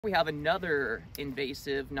We have another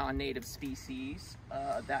invasive non-native species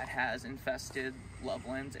that has infested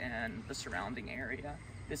Loveland and the surrounding area.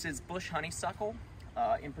 This is bush honeysuckle.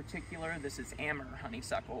 In particular, this is amber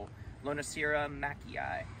honeysuckle, Lonicera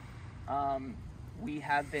macchii. We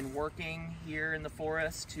have been working here in the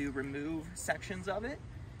forest to remove sections of it,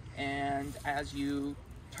 and as you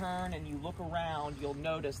turn and you look around, you'll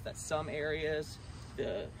notice that some areas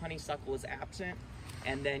the honeysuckle is absent,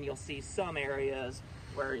 and then you'll see some areas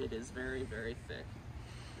where it is very, very thick.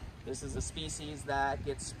 This is a species that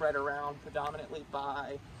gets spread around predominantly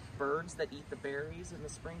by birds that eat the berries in the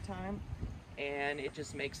springtime, and it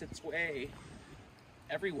just makes its way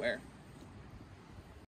everywhere.